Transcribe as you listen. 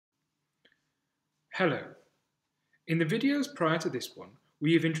Hello. In the videos prior to this one,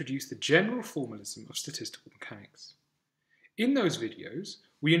 we have introduced the general formalism of statistical mechanics. In those videos,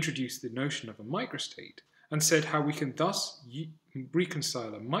 we introduced the notion of a microstate and said how we can thus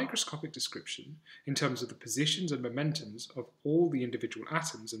reconcile a microscopic description in terms of the positions and momentums of all the individual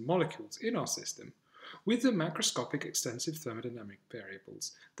atoms and molecules in our system with the macroscopic extensive thermodynamic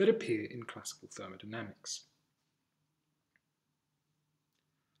variables that appear in classical thermodynamics.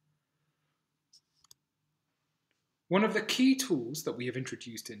 One of the key tools that we have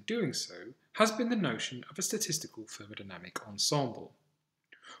introduced in doing so has been the notion of a statistical thermodynamic ensemble.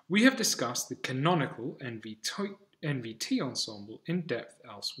 We have discussed the canonical NVT ensemble in depth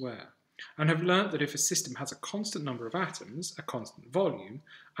elsewhere, and have learnt that if a system has a constant number of atoms, a constant volume,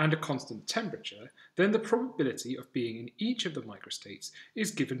 and a constant temperature, then the probability of being in each of the microstates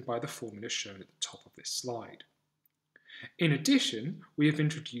is given by the formula shown at the top of this slide. In addition, we have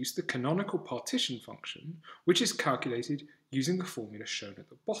introduced the canonical partition function, which is calculated using the formula shown at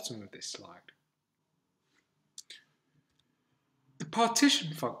the bottom of this slide. The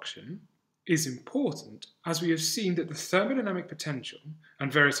partition function is important as we have seen that the thermodynamic potential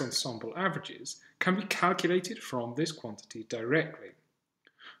and various ensemble averages can be calculated from this quantity directly.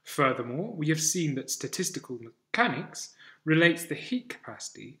 Furthermore, we have seen that statistical mechanics relates the heat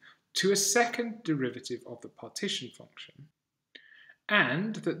capacity to a second derivative of the partition function,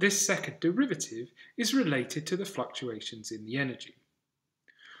 and that this second derivative is related to the fluctuations in the energy.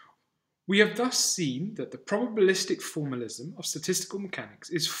 We have thus seen that the probabilistic formalism of statistical mechanics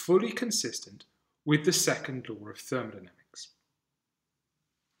is fully consistent with the second law of thermodynamics.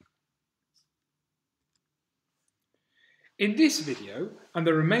 In this video, and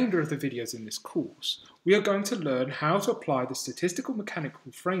the remainder of the videos in this course, we are going to learn how to apply the statistical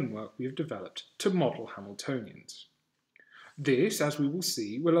mechanical framework we have developed to model Hamiltonians. This, as we will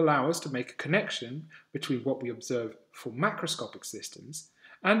see, will allow us to make a connection between what we observe for macroscopic systems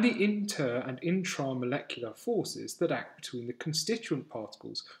and the inter- and intramolecular forces that act between the constituent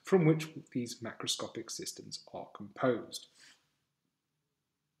particles from which these macroscopic systems are composed.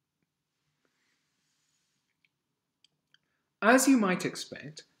 As you might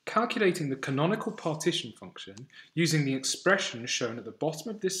expect, calculating the canonical partition function using the expression shown at the bottom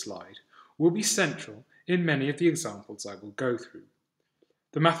of this slide will be central in many of the examples I will go through.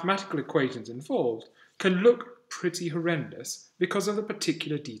 The mathematical equations involved can look pretty horrendous because of the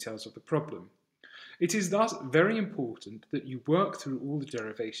particular details of the problem. It is thus very important that you work through all the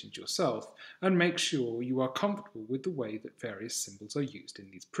derivations yourself and make sure you are comfortable with the way that various symbols are used in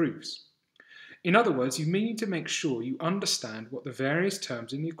these proofs. In other words, you need to make sure you understand what the various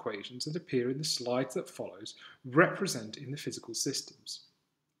terms in the equations that appear in the slides that follows represent in the physical systems.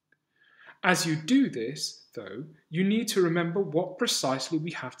 As you do this, though, you need to remember what precisely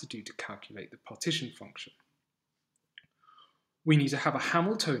we have to do to calculate the partition function. We need to have a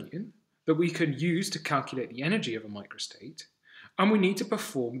Hamiltonian that we can use to calculate the energy of a microstate, and we need to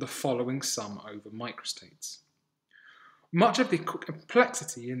perform the following sum over microstates. Much of the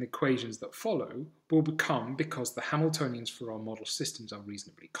complexity in the equations that follow will become because the Hamiltonians for our model systems are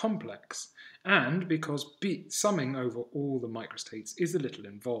reasonably complex, and because summing over all the microstates is a little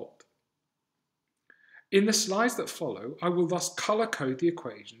involved. In the slides that follow, I will thus colour code the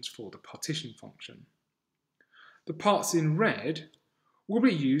equations for the partition function. The parts in red will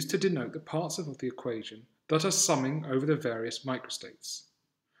be used to denote the parts of the equation that are summing over the various microstates,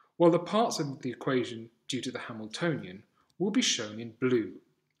 while the parts of the equation due to the Hamiltonian will be shown in blue,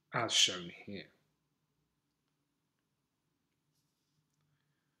 as shown here.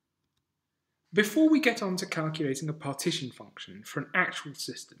 Before we get on to calculating a partition function for an actual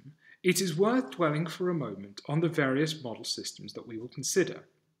system, it is worth dwelling for a moment on the various model systems that we will consider.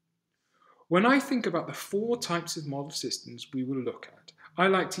 When I think about the four types of model systems we will look at, I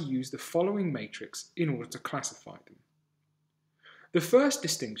like to use the following matrix in order to classify them. The first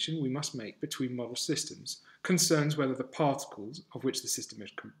distinction we must make between model systems concerns whether the particles of which the system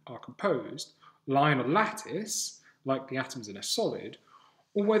are composed lie in a lattice, like the atoms in a solid,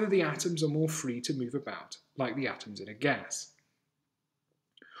 or whether the atoms are more free to move about, like the atoms in a gas.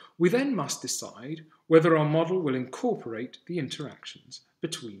 We then must decide whether our model will incorporate the interactions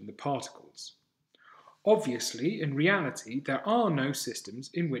between the particles. Obviously, in reality, there are no systems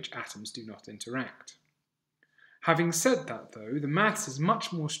in which atoms do not interact. Having said that, though, the maths is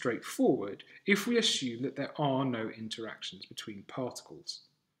much more straightforward if we assume that there are no interactions between particles.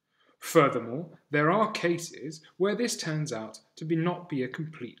 Furthermore, there are cases where this turns out to not be a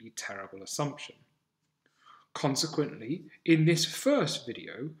completely terrible assumption. Consequently, in this first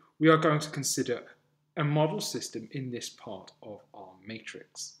video, we are going to consider a model system in this part of our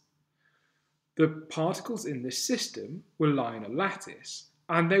matrix. The particles in this system will lie in a lattice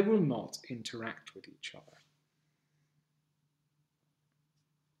and they will not interact with each other.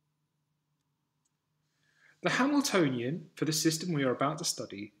 The Hamiltonian for the system we are about to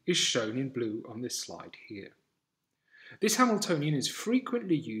study is shown in blue on this slide here. This Hamiltonian is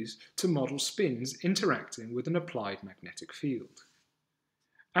frequently used to model spins interacting with an applied magnetic field.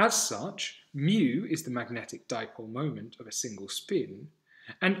 As such, mu is the magnetic dipole moment of a single spin,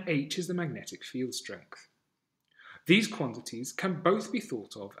 and h is the magnetic field strength. These quantities can both be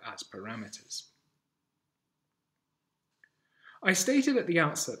thought of as parameters. I stated at the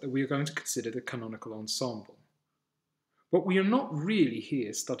outset that we are going to consider the canonical ensemble, but we are not really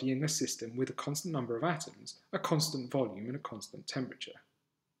here studying a system with a constant number of atoms, a constant volume, and a constant temperature.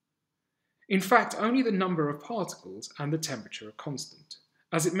 In fact, only the number of particles and the temperature are constant,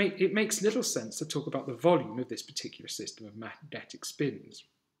 as it makes little sense to talk about the volume of this particular system of magnetic spins.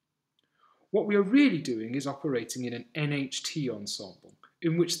 What we are really doing is operating in an NHT ensemble,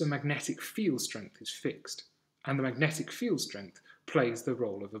 in which the magnetic field strength is fixed, and the magnetic field strength plays the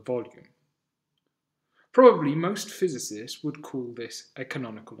role of a volume. Probably most physicists would call this a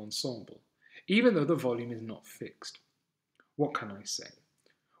canonical ensemble, even though the volume is not fixed. What can I say?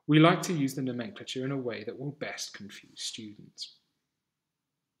 We like to use the nomenclature in a way that will best confuse students.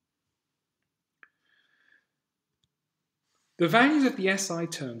 The values of the SI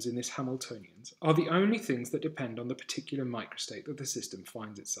terms in this Hamiltonians are the only things that depend on the particular microstate that the system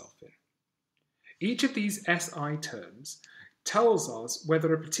finds itself in. Each of these SI terms tells us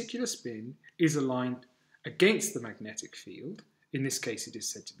whether a particular spin is aligned against the magnetic field, in this case it is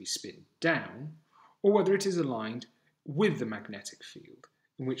said to be spin down, or whether it is aligned with the magnetic field,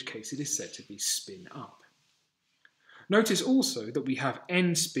 in which case it is said to be spin up. Notice also that we have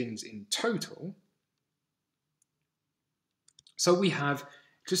n spins in total, so we have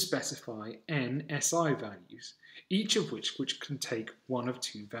to specify n SI values, each of which can take one of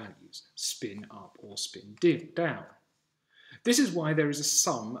two values, spin up or spin down. This is why there is a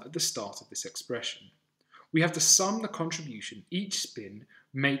sum at the start of this expression. We have to sum the contribution each spin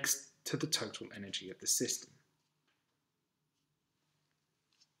makes to the total energy of the system.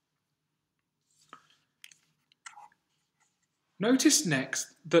 Notice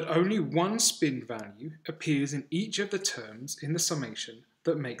next that only one spin value appears in each of the terms in the summation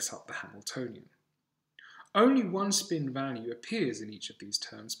that makes up the Hamiltonian. Only one spin value appears in each of these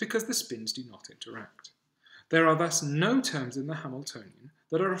terms because the spins do not interact. There are thus no terms in the Hamiltonian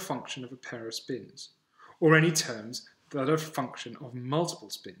that are a function of a pair of spins, or any terms that are a function of multiple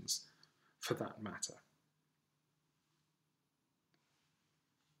spins, for that matter.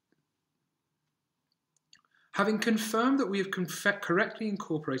 Having confirmed that we have correctly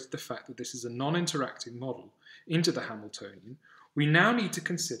incorporated the fact that this is a non-interacting model into the Hamiltonian, we now need to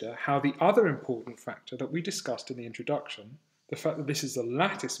consider how the other important factor that we discussed in the introduction, the fact that this is a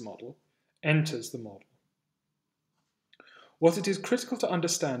lattice model, enters the model. What it is critical to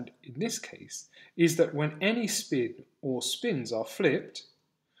understand in this case is that when any spin or spins are flipped,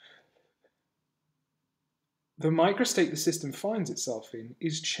 the microstate the system finds itself in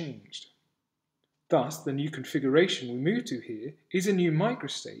is changed. Thus, the new configuration we move to here is a new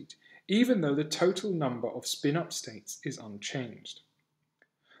microstate, even though the total number of spin-up states is unchanged.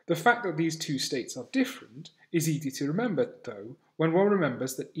 The fact that these two states are different is easy to remember, though, when one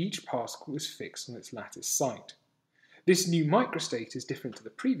remembers that each particle is fixed on its lattice site. This new microstate is different to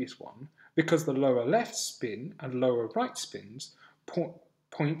the previous one because the lower left spin and lower right spins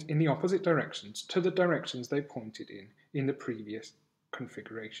point in the opposite directions to the directions they pointed in the previous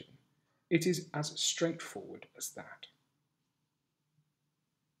configuration. It is as straightforward as that.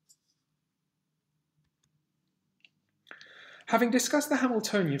 Having discussed the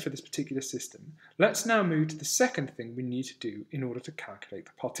Hamiltonian for this particular system, let's now move to the second thing we need to do in order to calculate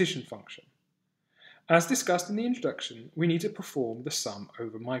the partition function. As discussed in the introduction, we need to perform the sum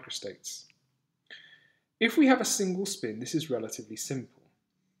over microstates. If we have a single spin, this is relatively simple.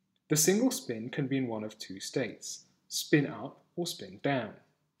 The single spin can be in one of two states, spin up or spin down.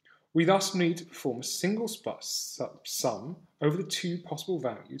 We thus need to perform a single sum over the two possible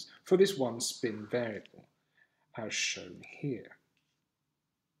values for this one spin variable, as shown here.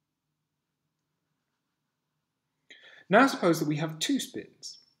 Now suppose that we have two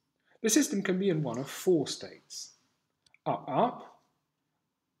spins. The system can be in one of four states: up up,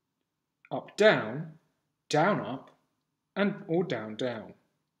 up down, down up, or down down.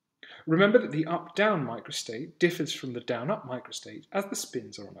 Remember that the up-down microstate differs from the down-up microstate as the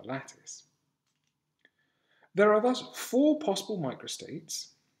spins are on a lattice. There are thus four possible microstates,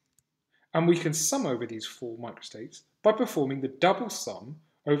 and we can sum over these four microstates by performing the double sum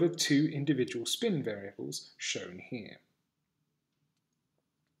over two individual spin variables shown here.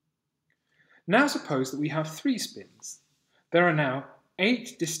 Now suppose that we have 3 spins. There are now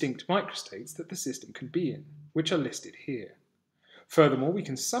 8 distinct microstates that the system can be in, which are listed here. Furthermore, we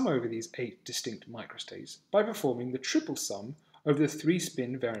can sum over these 8 distinct microstates by performing the triple sum over the 3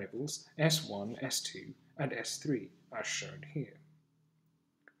 spin variables S1, S2, and S3, as shown here.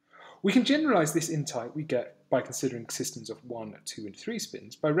 We can generalize this insight we get by considering systems of 1, 2, and 3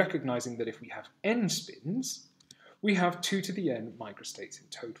 spins by recognizing that if we have n spins, we have 2 to the n microstates in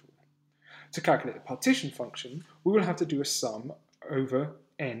total. To calculate the partition function, we will have to do a sum over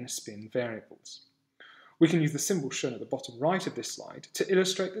n spin variables. We can use the symbol shown at the bottom right of this slide to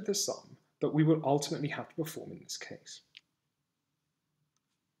illustrate the sum that we will ultimately have to perform in this case.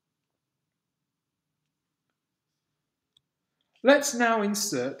 Let's now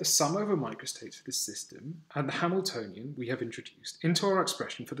insert the sum over microstates for this system and the Hamiltonian we have introduced into our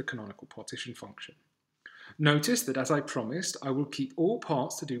expression for the canonical partition function. Notice that, as I promised, I will keep all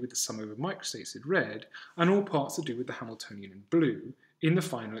parts to do with the sum over microstates in red and all parts to do with the Hamiltonian in blue in the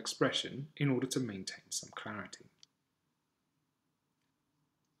final expression in order to maintain some clarity.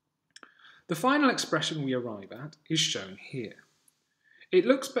 The final expression we arrive at is shown here. It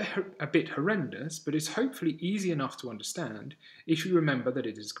looks a bit horrendous, but is hopefully easy enough to understand if you remember that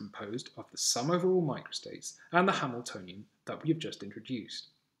it is composed of the sum over all microstates and the Hamiltonian that we have just introduced.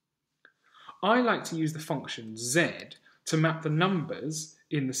 I like to use the function z to map the numbers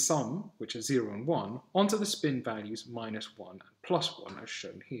in the sum, which are 0 and 1, onto the spin values -1 and +1 as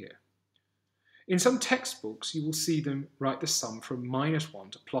shown here. In some textbooks you will see them write the sum from -1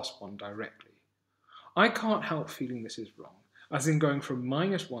 to +1 directly. I can't help feeling this is wrong, as in going from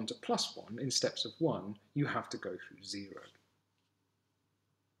 -1 to +1 in steps of 1, you have to go through 0.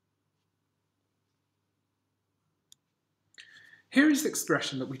 Here is the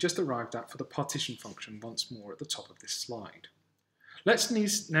expression that we just arrived at for the partition function once more at the top of this slide. Let's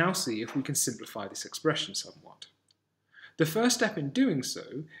now see if we can simplify this expression somewhat. The first step in doing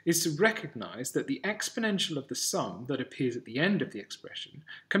so is to recognize that the exponential of the sum that appears at the end of the expression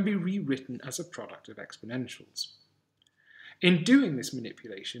can be rewritten as a product of exponentials. In doing this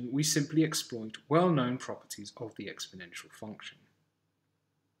manipulation, we simply exploit well-known properties of the exponential function.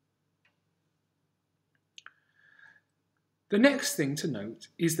 The next thing to note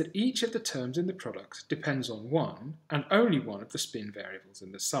is that each of the terms in the product depends on one and only one of the spin variables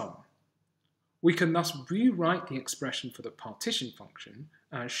in the sum. We can thus rewrite the expression for the partition function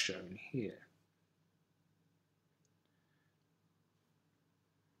as shown here.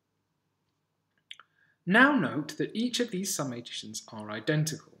 Now note that each of these summations are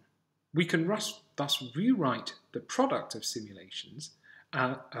identical. We can thus rewrite the product of summations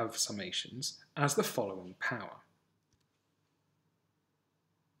as the following power.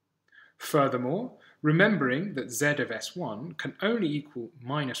 Furthermore, remembering that z of S1 can only equal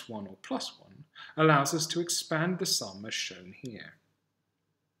 -1 or +1 allows us to expand the sum as shown here.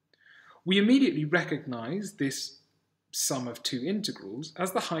 We immediately recognize this sum of two integrals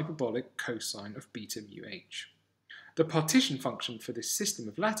as the hyperbolic cosine of beta mu h. The partition function for this system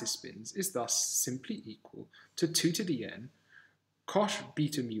of lattice spins is thus simply equal to 2 to the n cos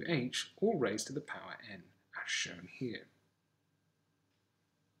beta mu h all raised to the power n, as shown here.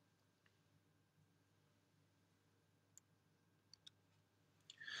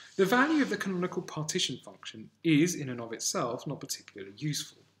 The value of the canonical partition function is, in and of itself, not particularly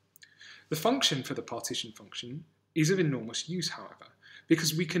useful. The function for the partition function is of enormous use, however,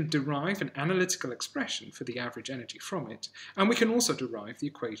 because we can derive an analytical expression for the average energy from it, and we can also derive the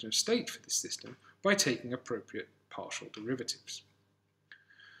equation of state for this system by taking appropriate partial derivatives.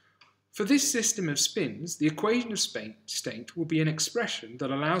 For this system of spins, the equation of state will be an expression that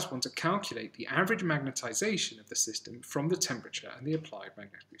allows one to calculate the average magnetization of the system from the temperature and the applied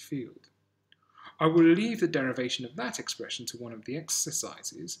magnetic field. I will leave the derivation of that expression to one of the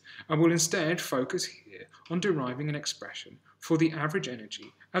exercises and will instead focus here on deriving an expression for the average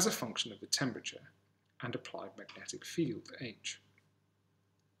energy as a function of the temperature and applied magnetic field H.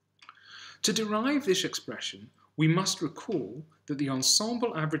 To derive this expression, we must recall that the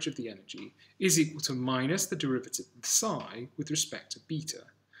ensemble average of the energy is equal to minus the derivative of psi with respect to beta,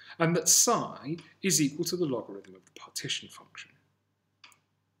 and that psi is equal to the logarithm of the partition function.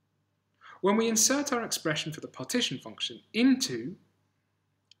 When we insert our expression for the partition function into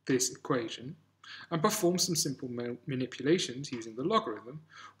this equation and perform some simple manipulations using the logarithm,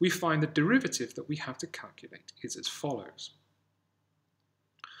 we find the derivative that we have to calculate is as follows.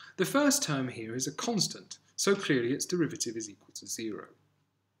 The first term here is a constant, so clearly its derivative is equal to 0.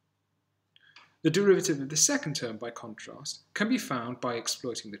 The derivative of the second term, by contrast, can be found by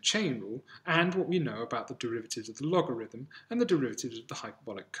exploiting the chain rule and what we know about the derivatives of the logarithm and the derivatives of the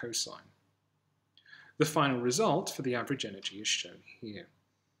hyperbolic cosine. The final result for the average energy is shown here.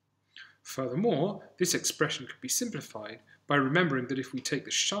 Furthermore, this expression could be simplified by remembering that if we take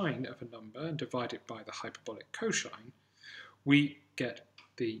the sine of a number and divide it by the hyperbolic cosine, we get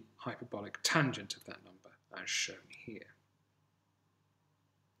the hyperbolic tangent of that number, as shown here.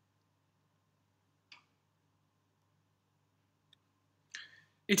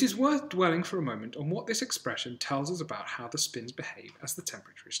 It is worth dwelling for a moment on what this expression tells us about how the spins behave as the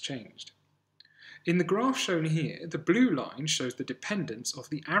temperature is changed. In the graph shown here, the blue line shows the dependence of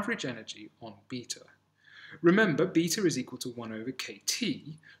the average energy on beta. Remember, beta is equal to 1 over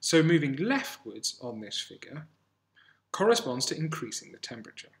kT, so moving leftwards on this figure corresponds to increasing the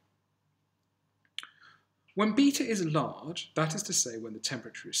temperature. When beta is large, that is to say when the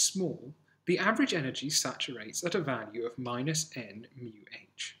temperature is small, the average energy saturates at a value of minus n mu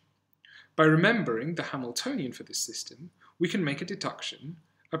h. By remembering the Hamiltonian for this system, we can make a deduction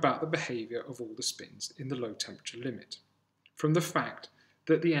about the behaviour of all the spins in the low temperature limit, from the fact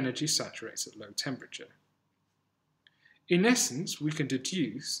that the energy saturates at low temperature. In essence, we can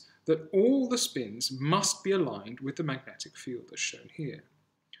deduce that all the spins must be aligned with the magnetic field as shown here.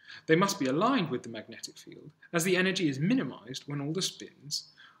 They must be aligned with the magnetic field as the energy is minimized when all the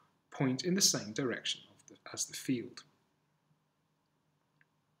spins point in the same direction as the field.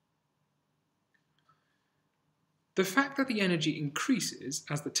 The fact that the energy increases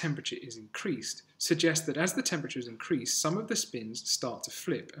as the temperature is increased suggests that as the temperature is increased, some of the spins start to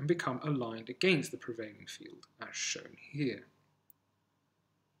flip and become aligned against the prevailing field, as shown here.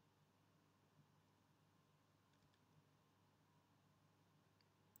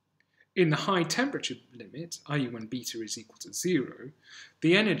 In the high temperature limit, i.e. when beta is equal to 0,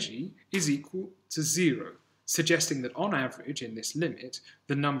 the energy is equal to 0, suggesting that on average in this limit,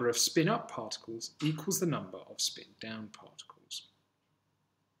 the number of spin-up particles equals the number of spin-down particles.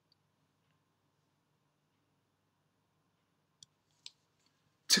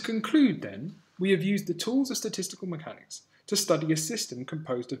 To conclude then, we have used the tools of statistical mechanics to study a system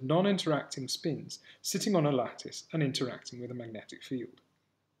composed of non-interacting spins sitting on a lattice and interacting with a magnetic field.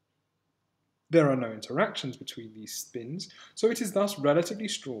 There are no interactions between these spins, so it is thus relatively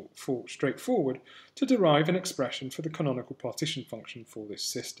straightforward to derive an expression for the canonical partition function for this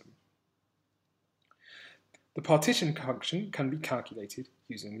system. The partition function can be calculated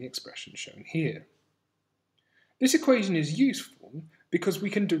using the expression shown here. This equation is useful because we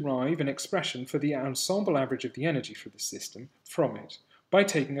can derive an expression for the ensemble average of the energy for the system from it by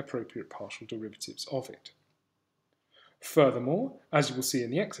taking appropriate partial derivatives of it. Furthermore, as you will see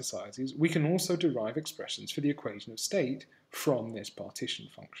in the exercises, we can also derive expressions for the equation of state from this partition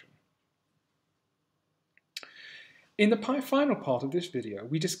function. In the final part of this video,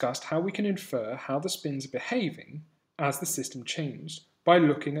 we discussed how we can infer how the spins are behaving as the system changed by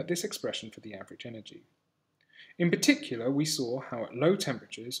looking at this expression for the average energy. In particular, we saw how at low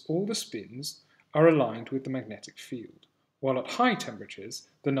temperatures all the spins are aligned with the magnetic field, while at high temperatures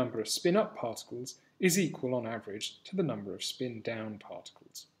the number of spin-up particles is equal on average to the number of spin-down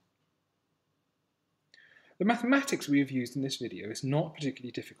particles. The mathematics we have used in this video is not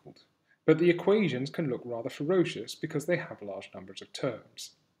particularly difficult, but the equations can look rather ferocious because they have large numbers of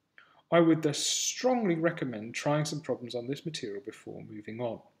terms. I would thus strongly recommend trying some problems on this material before moving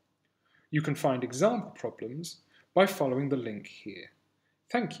on. You can find example problems by following the link here.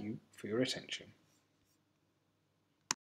 Thank you for your attention.